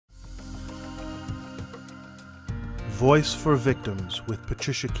Voice for Victims with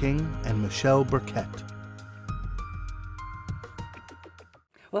Patricia King and Burkett.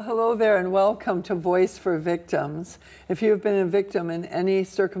 Well, hello there and welcome to Voice for Victims. If you've been a victim in any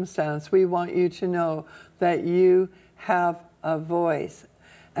circumstance, we want you to know that you have a voice.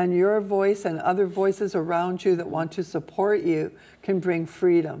 And your voice and other voices around you that want to support you can bring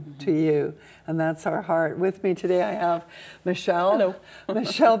freedom to you. And that's our heart. With me today I have Michelle.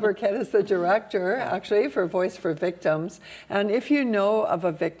 Hello. Burkett is the director, actually, for Voice for Victims. And if you know of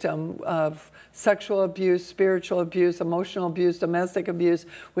a victim of sexual abuse, spiritual abuse, emotional abuse, domestic abuse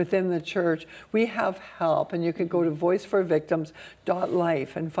within the church, we have help. And you can go to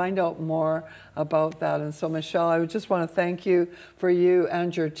voiceforvictims.life and find out more about that. And so, Michelle, I just want to thank you for you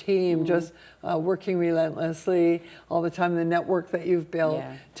and your team just working relentlessly all the time, the network that you've built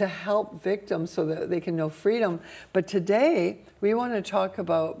to help victims so that they can know freedom. But today, we want to talk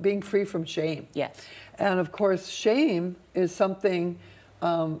about being free from shame. Yes. And of course, shame is something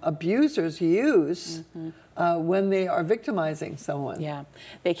abusers use when they are victimizing someone. Yeah,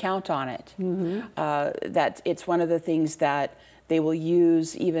 they count on it. That it's one of the things that they will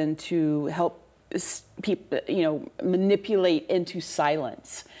use even to help people, manipulate into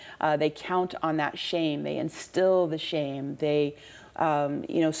silence. They count on that shame. They instill the shame. They,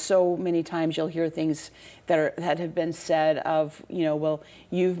 so many times you'll hear things that have been said of, well,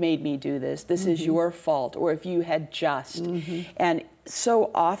 you've made me do this. This is your fault. Or if you had just. And so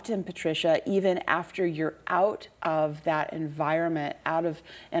often, Patricia, even after you're out of that environment, out of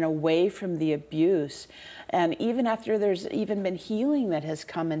and away from the abuse, and even after there's even been healing that has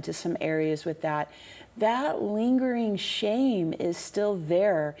come into some areas with that, that lingering shame is still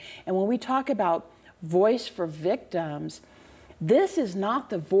there. And when we talk about voice for victims, this is not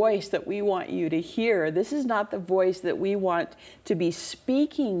the voice that we want you to hear. This is not the voice that we want to be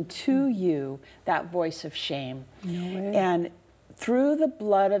speaking to you, that voice of shame. No way. And through the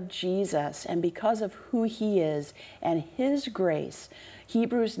blood of Jesus and because of who he is and his grace,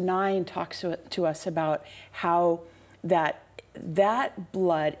 Hebrews 9 talks to us about how that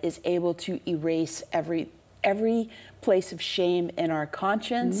blood is able to erase every place of shame in our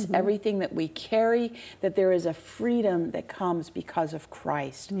conscience, everything that we carry, that there is a freedom that comes because of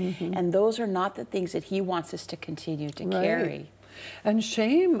Christ. And those are not the things that he wants us to continue to carry. And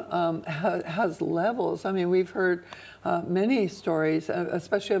shame has levels. I mean, we've heard many stories,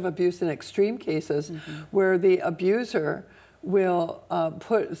 especially of abuse in extreme cases, where the abuser will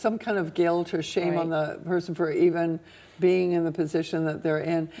put some kind of guilt or shame on the person for even being in the position that they're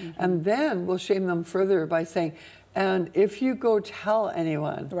in, and then we'll shame them further by saying, and if you go tell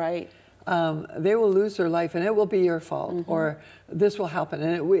anyone, they will lose their life and it will be your fault, or this will happen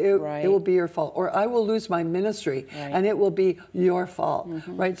and it will be your fault, or I will lose my ministry and it will be your fault,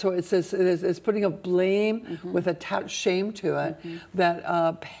 right? So it's putting a blame with attached shame to it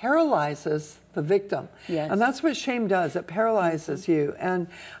that paralyzes the victim. And that's what shame does. It paralyzes you. And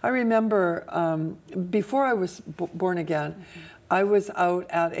I remember before I was born again, I was out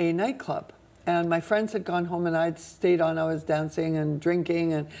at a nightclub. And my friends had gone home and I'd stayed on. I was dancing and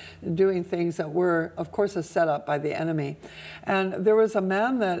drinking and doing things that were, of course, a setup by the enemy. And there was a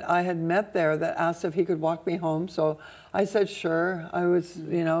man that I had met there that asked if he could walk me home. So I said, sure. I was,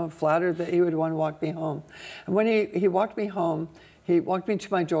 flattered that he would want to walk me home. And when he walked me home, he walked me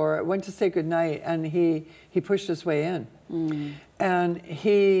to my door. I went to say goodnight, and he pushed his way in. And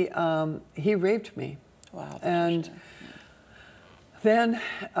he raped me. Wow. And then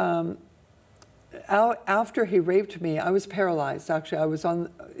after he raped me, I was paralyzed. Actually, I was it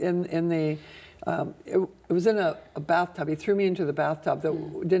was in a bathtub. He threw me into the bathtub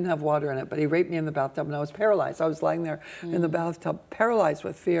that didn't have water in it, but he raped me in the bathtub, and I was paralyzed. I was lying there in the bathtub, paralyzed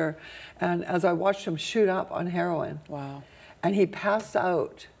with fear. And as I watched him shoot up on heroin, and he passed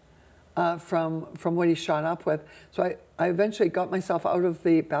out from what he shot up with. So I eventually got myself out of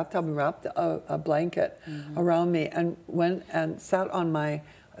the bathtub and wrapped a blanket around me and went and sat on my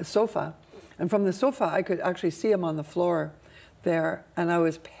sofa. And from the sofa, I could actually see him on the floor there, and I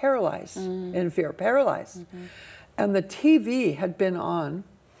was paralyzed in fear, paralyzed. And the TV had been on,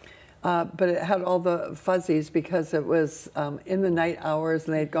 but it had all the fuzzies because it was in the night hours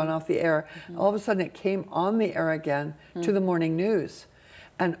and they had gone off the air. All of a sudden, it came on the air again to the morning news.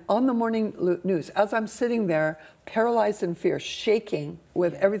 And on the morning news, as I'm sitting there, paralyzed in fear, shaking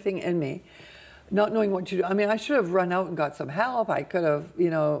with everything in me, not knowing what to do. I mean, I should have run out and got some help. I could have, you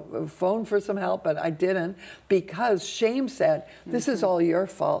know, phoned for some help, but I didn't, because shame said, this is all your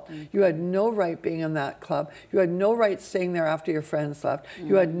fault. You had no right being in that club. You had no right staying there after your friends left.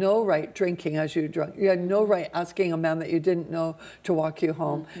 You had no right drinking as you drunk. You had no right asking a man that you didn't know to walk you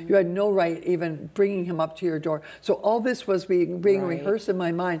home. You had no right even bringing him up to your door. So all this was being rehearsed in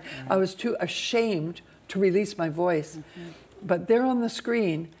my mind. I was too ashamed to release my voice. But there on the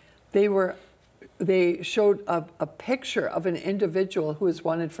screen, they showed a picture of an individual who was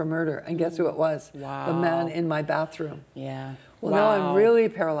wanted for murder. And guess who it was? Wow. The man in my bathroom. Yeah. Well, now I'm really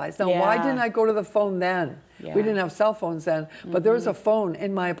paralyzed. Now, why didn't I go to the phone then? Yeah. We didn't have cell phones then, but there was a phone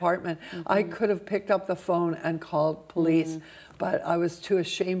in my apartment. I could have picked up the phone and called police, but I was too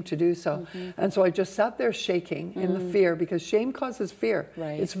ashamed to do so. And so I just sat there shaking in the fear, because shame causes fear.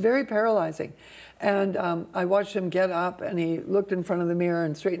 Right. It's very paralyzing. And I watched him get up, and he looked in front of the mirror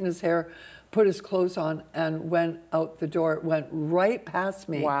and straightened his hair, put his clothes on, and went out the door. It went right past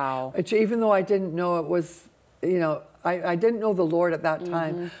me. Wow. Which, even though I didn't know it was, you know, I didn't know the Lord at that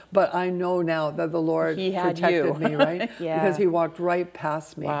time, but I know now that the Lord protected me, right? Because he walked right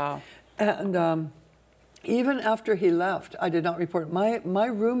past me. Wow. And even after he left, I did not report. My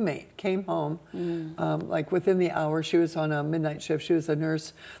roommate came home, like within the hour. She was on a midnight shift. She was a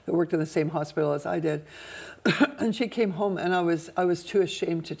nurse that worked in the same hospital as I did. And she came home, and I was too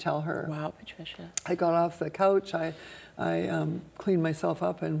ashamed to tell her. Wow, Patricia. I got off the couch. I cleaned myself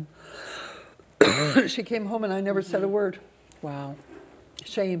up, and she came home, and I never said a word. Wow.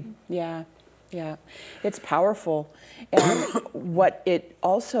 Shame. Yeah, yeah. It's powerful. And what it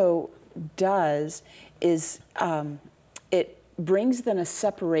also does is it brings then a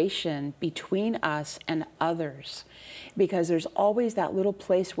separation between us and others, because there's always that little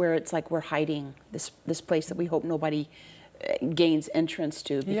place where it's like we're hiding, this place that we hope nobody gains entrance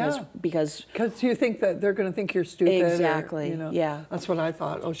to, because you think that they're going to think you're stupid. Exactly. Or, you know, yeah. That's what I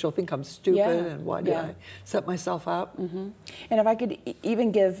thought. Oh, she'll think I'm stupid, and why did I set myself up? And if I could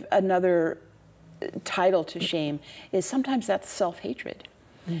even give another title to shame, is sometimes that's self-hatred.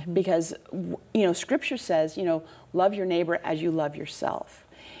 Because, you know, Scripture says, you know, love your neighbor as you love yourself.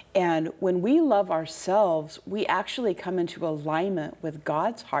 And when we love ourselves, we actually come into alignment with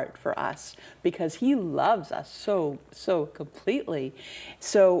God's heart for us, because He loves us so, so completely.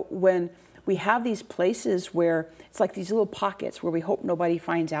 So when we have these places where it's like these little pockets where we hope nobody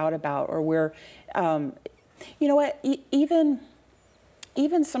finds out about, or where, you know what, even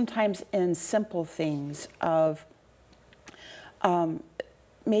sometimes in simple things of,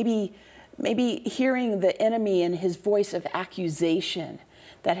 maybe hearing the enemy and his voice of accusation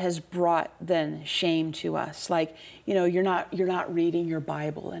that has brought then shame to us. Like, you know, you're not reading your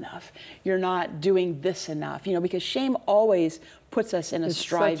Bible enough. You're not doing this enough. You know, because shame always puts us in a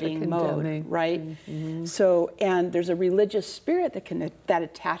striving mode, right? So, and there's a religious spirit that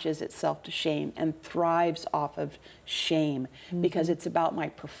attaches itself to shame and thrives off of shame, because it's about my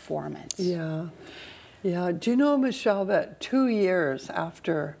performance. Yeah. Yeah, do you know, Michelle, that 2 years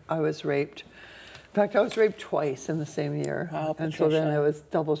after I was raped, in fact, I was raped twice in the same year. Wow, and so then it was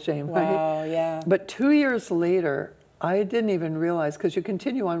double shame, wow, right? Yeah. But 2 years later, I didn't even realize, because you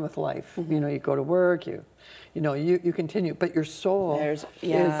continue on with life. You know, you go to work, you continue, but your soul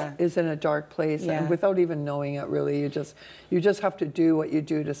is in a dark place, and without even knowing it, really, you just have to do what you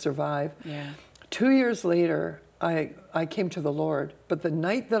do to survive. Yeah. 2 years later, I came to the Lord, but the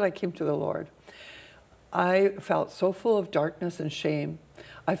night that I came to the Lord, I felt so full of darkness and shame.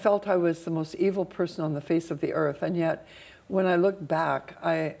 I felt I was the most evil person on the face of the earth, and yet, when I look back,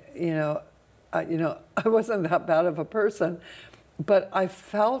 I wasn't that bad of a person, but I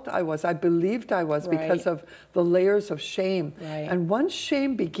felt I was. I believed I was, because of the layers of shame. Right. And once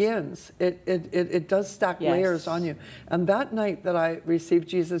shame begins, it does stack layers on you. And that night that I received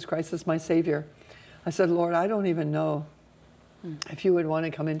Jesus Christ as my Savior, I said, Lord, I don't even know if you would want to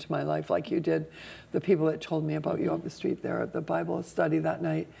come into my life like you did the people that told me about you up the street there at the Bible study that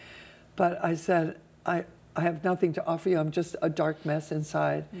night. But I said, I have nothing to offer you. I'm just a dark mess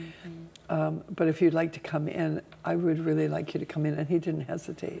inside. But if you'd like to come in, I would really like you to come in. And he didn't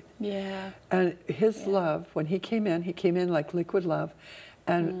hesitate. Yeah. And his love, when he came in like liquid love.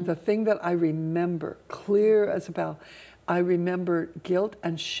 And the thing that I remember, clear as a bell, I remember guilt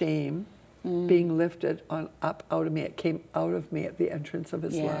and shame being lifted up out of me. It came out of me at the entrance of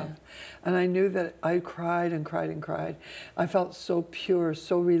his love. And I knew that I cried and cried and cried. I felt so pure,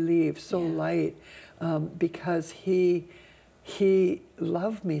 so relieved, so light, because he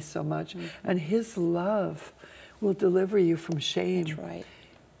loved me so much. And his love will deliver you from shame. That's right.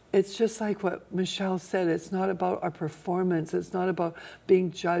 it's just like what Michelle said. It's not about our performance. It's not about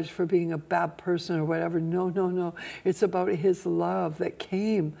being judged for being a bad person or whatever. No, no, no. It's about his love that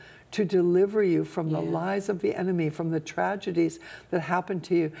came to deliver you from the lies of the enemy, from the tragedies that happened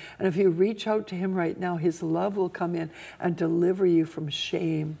to you. And if you reach out to him right now, his love will come in and deliver you from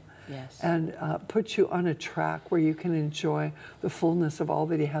shame. Yes. And put you on a track where you can enjoy the fullness of all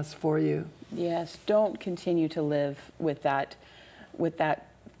that he has for you. Yes. Don't continue to live with that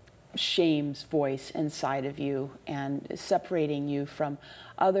shame's voice inside of you and separating you from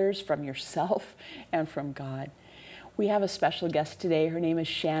others, from yourself, and from God. We have a special guest today. Her name is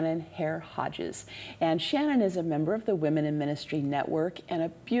Shannon Hodges. And Shannon is a member of the Women in Ministry Network and a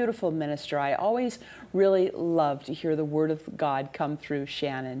beautiful minister. I always really love to hear the Word of God come through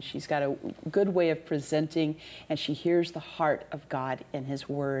Shannon. She's got a good way of presenting, and she hears the heart of God in His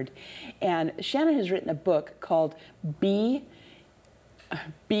Word. And Shannon has written a book called Be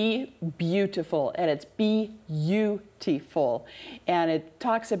Beautiful, and it's Be Beautiful, and it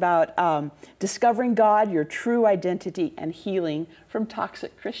talks about discovering God, your true identity, and healing from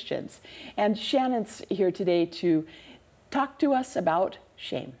toxic Christians. And Shannon's here today to talk to us about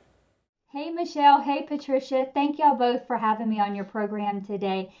shame. Hey Michelle, hey Patricia, thank y'all both for having me on your program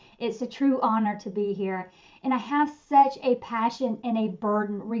today. It's a true honor to be here, and I have such a passion and a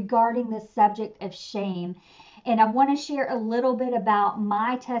burden regarding the subject of shame. And I want to share a little bit about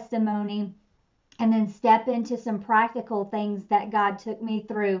my testimony and then step into some practical things that God took me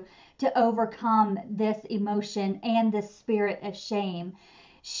through to overcome this emotion and the spirit of shame.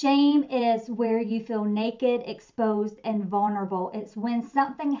 Shame is where you feel naked, exposed, and vulnerable. It's when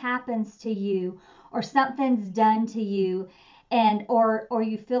something happens to you or something's done to you, and or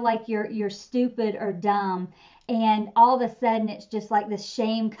you feel like you're stupid or dumb. And all of a sudden, it's just like this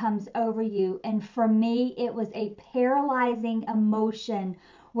shame comes over you. And for me, it was a paralyzing emotion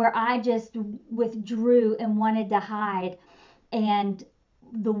where I just withdrew and wanted to hide. And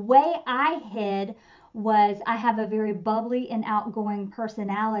the way I hid was I have a very bubbly and outgoing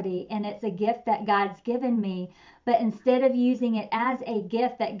personality, and it's a gift that God's given me. But instead of using it as a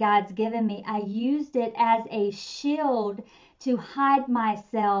gift that God's given me, I used it as a shield to hide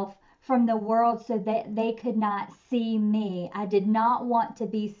myself from the world so that they could not see me. I did not want to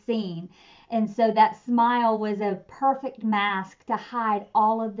be seen. And so that smile was a perfect mask to hide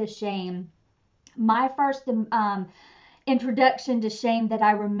all of the shame. My first introduction to shame that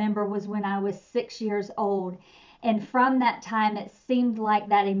I remember was when I was 6 years old. And from that time, it seemed like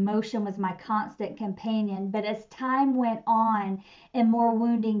that emotion was my constant companion. But as time went on and more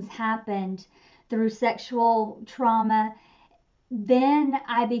woundings happened through sexual trauma, then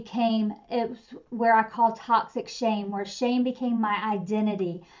it was where I call toxic shame, where shame became my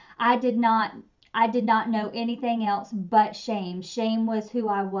identity. I did not know anything else but shame. Shame was who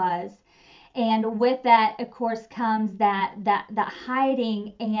I was. And with that, of course, comes that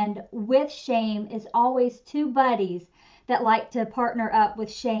hiding. And with shame is always two buddies that like to partner up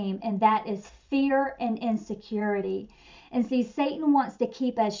with shame, and that is fear and insecurity. And see, Satan wants to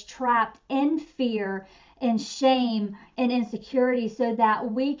keep us trapped in fear and shame and insecurity so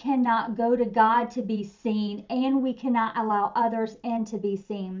that we cannot go to God to be seen, and we cannot allow others in to be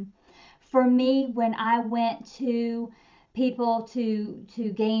seen. For me, when I went to people to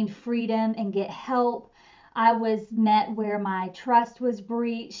gain freedom and get help, I was met where my trust was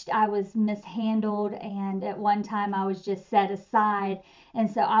breached. I was mishandled, and at one time I was just set aside. And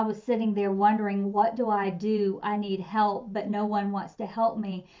so I was sitting there wondering, what do? I need help, but no one wants to help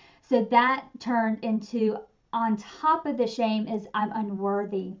me. So that turned into, on top of the shame, is I'm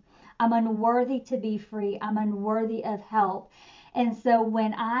unworthy. I'm unworthy to be free. I'm unworthy of help. And so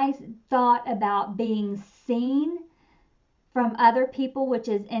when I thought about being seen from other people, which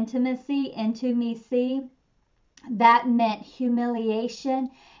is intimacy, intimacy, that meant humiliation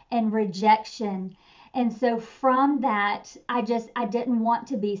and rejection. And so from that, I didn't want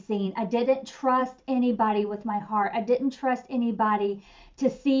to be seen. I didn't trust anybody with my heart. I didn't trust anybody to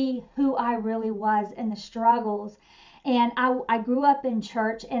see who I really was in the struggles. And I grew up in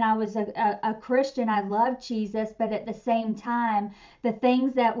church, and I was a Christian. I loved Jesus, but at the same time, the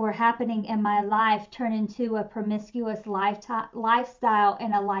things that were happening in my life turned into a promiscuous lifestyle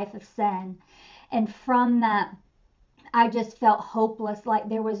and a life of sin. And from that, I just felt hopeless, like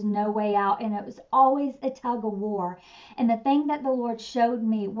there was no way out, and it was always a tug of war. And the thing that the Lord showed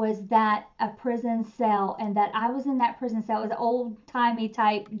me was that a prison cell, and that I was in that prison cell. It was an old-timey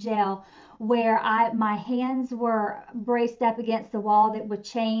type jail where my hands were braced up against the wall with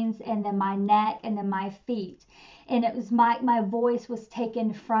chains, and then my neck, and then my feet. and it was my voice was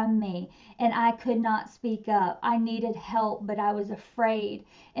taken from me, and I could not speak up. I needed help, but I was afraid,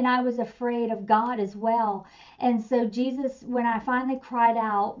 and I was afraid of God as well. And so Jesus, when I finally cried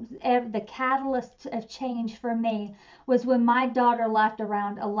out, the catalyst of change for me was when my daughter left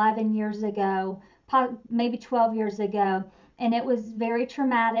around 11 years ago, maybe 12 years ago. And it was very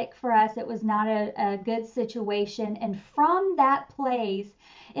traumatic for us. It was not a good situation. And from that place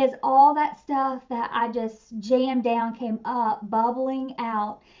is all that stuff that I just jammed down came up, bubbling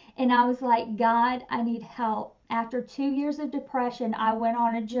out. And I was like, God, I need help. After 2 years of depression, I went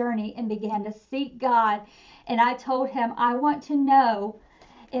on a journey and began to seek God. And I told him, I want to know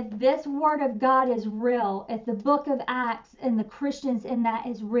if this word of God is real, if the book of Acts and the Christians in that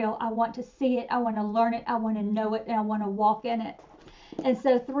is real. I want to see it, I want to learn it, I want to know it, and I want to walk in it. And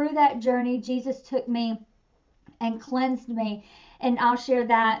so through that journey, Jesus took me and cleansed me, and I'll share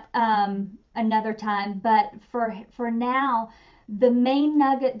that another time. But for now, the main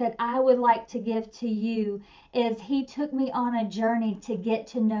nugget that I would like to give to you is he took me on a journey to get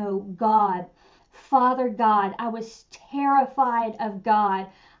to know God. Father God. I was terrified of God.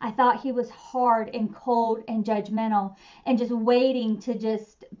 I thought he was hard and cold and judgmental and just waiting to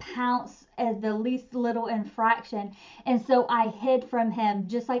just pounce at the least little infraction. And so I hid from him,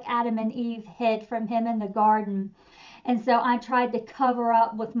 just like Adam and Eve hid from him in the garden. And so I tried to cover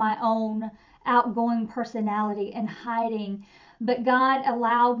up with my own outgoing personality and hiding. But God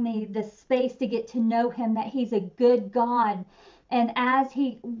allowed me the space to get to know him, that he's a good God. And as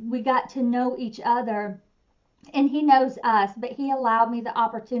we got to know each other, and he knows us, but he allowed me the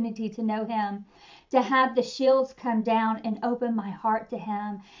opportunity to know him, to have the shields come down and open my heart to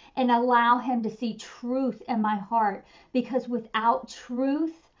him and allow him to see truth in my heart. Because without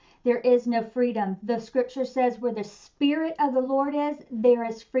truth, there is no freedom. The scripture says where the Spirit of the Lord is, there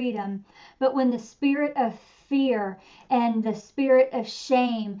is freedom. But when the spirit of fear and the spirit of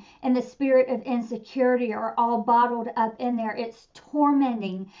shame and the spirit of insecurity are all bottled up in there, it's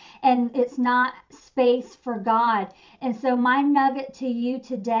tormenting and it's not space for God. And so my nugget to you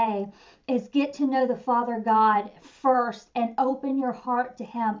today is get to know the Father God first and open your heart to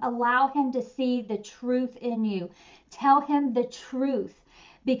him. Allow him to see the truth in you. Tell him the truth.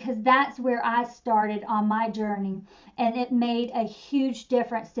 Because that's where I started on my journey. And it made a huge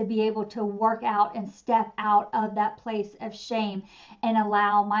difference to be able to work out and step out of that place of shame and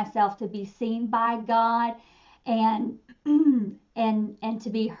allow myself to be seen by God and to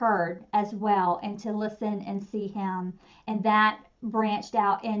be heard as well, and to listen and see him. And that branched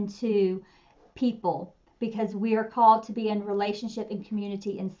out into people, because we are called to be in relationship and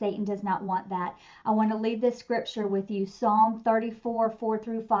community, and Satan does not want that. I want to leave this scripture with you, Psalm 34,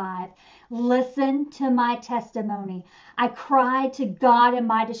 4-5. Listen to my testimony. I cried to God in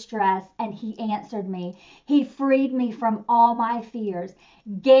my distress, and he answered me. He freed me from all my fears.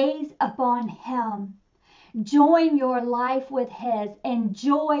 Gaze upon him. Join your life with his, and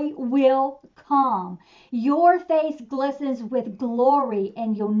joy will come. Your face glistens with glory,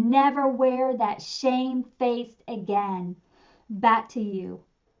 and you'll never wear that shame face again. Back to you.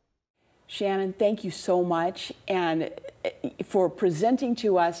 Shannon, thank you so much, and for presenting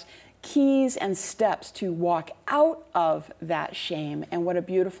to us keys and steps to walk out of that shame. And what a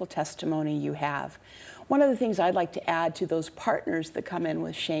beautiful testimony you have. One of the things I'd like to add to those partners that come in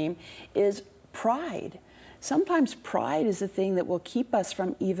with shame is pride. Sometimes pride is the thing that will keep us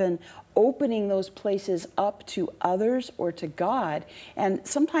from even opening those places up to others or to God. And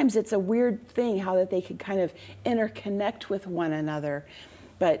sometimes it's a weird thing how that they can kind of interconnect with one another.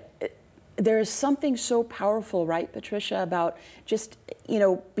 But there is something so powerful, right, Patricia, about just,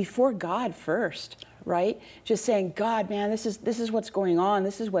 before God first, right? Just saying, God, man, this is what's going on.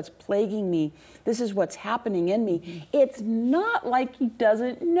 This is what's plaguing me. This is what's happening in me. Mm-hmm. It's not like he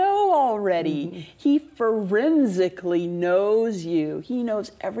doesn't know already. Mm-hmm. He forensically knows you. He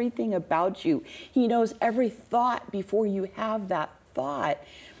knows everything about you. He knows every thought before you have that thought.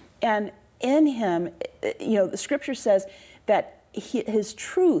 And in him, the scripture says that his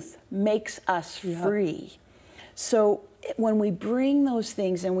truth makes us free. So when we bring those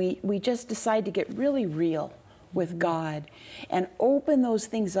things and we just decide to get really real with God and open those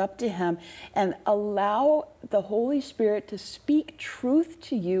things up to him and allow the Holy Spirit to speak truth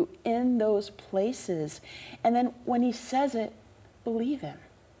to you in those places. And then when he says it, believe him,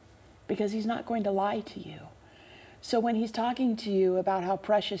 because he's not going to lie to you. So when he's talking to you about how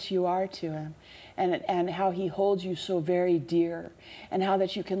precious you are to him and how he holds you so very dear and how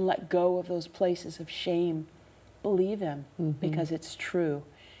that you can let go of those places of shame, believe him, because it's true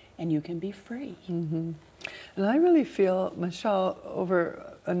and you can be free. And I really feel, Michelle,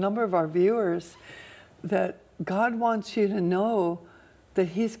 over a number of our viewers, that God wants you to know that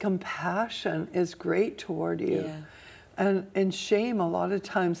his compassion is great toward you. Yeah. And shame, a lot of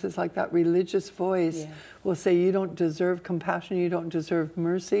times, is like that religious voice will say, you don't deserve compassion, you don't deserve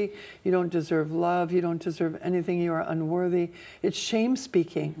mercy, you don't deserve love, you don't deserve anything, you are unworthy. It's shame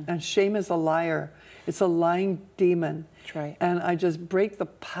speaking, and shame is a liar. It's a lying demon. That's right. And I just break the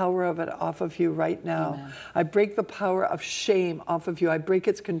power of it off of you right now. Amen. I break the power of shame off of you. I break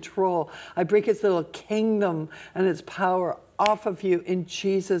its control. I break its little kingdom and its power off of you in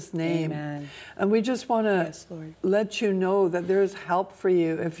Jesus' name. Amen. And we just want to let you know that there's help for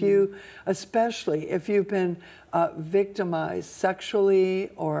you. If you, especially if you've been victimized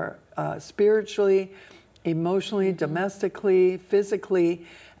sexually or spiritually, emotionally, domestically, physically,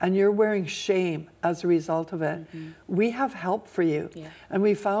 and you're wearing shame as a result of it, we have help for you. And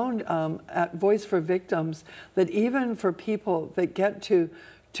we found at Voice for Victims that even for people that get to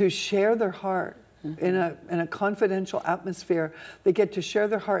share their heart in a confidential atmosphere, they get to share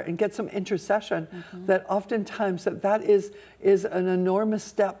their heart and get some intercession, that oftentimes that is an enormous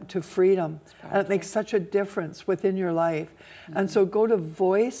step to freedom. And it makes such a difference within your life. And so go to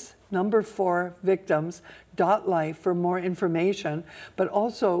voice4victims.life for more information. But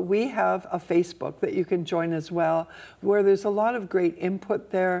also we have a Facebook that you can join as well, where there's a lot of great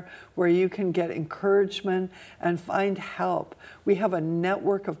input there, where you can get encouragement and find help. We have a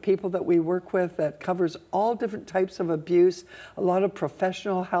network of people that we work with that covers all different types of abuse. A lot of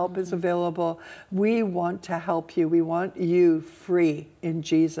professional help is available. We want to help you. We want you free in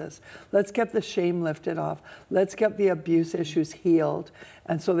Jesus. Let's get the shame lifted off. Let's get the abuse issues healed.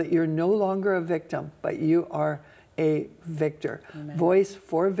 And so that you're no longer a victim, but you are a victor.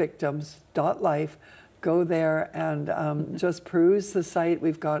 Voice4victims.life. Go there and just peruse the site.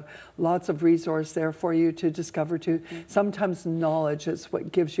 We've got lots of resource there for you to discover too. Sometimes knowledge is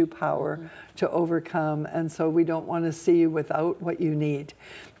what gives you power to overcome. And so we don't want to see you without what you need.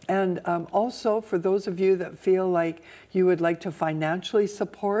 And also, for those of you that feel like you would like to financially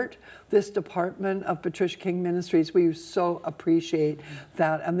support this department of Patricia King Ministries, we so appreciate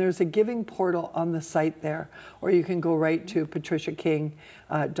that. And there's a giving portal on the site there, or you can go right to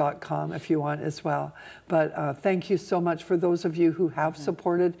patriciaking.com if you want as well. But thank you so much for those of you who have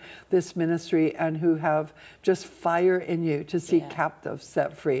supported this ministry and who have just fire in you to see captives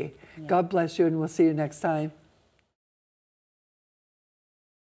set free. God bless you, and we'll see you next time.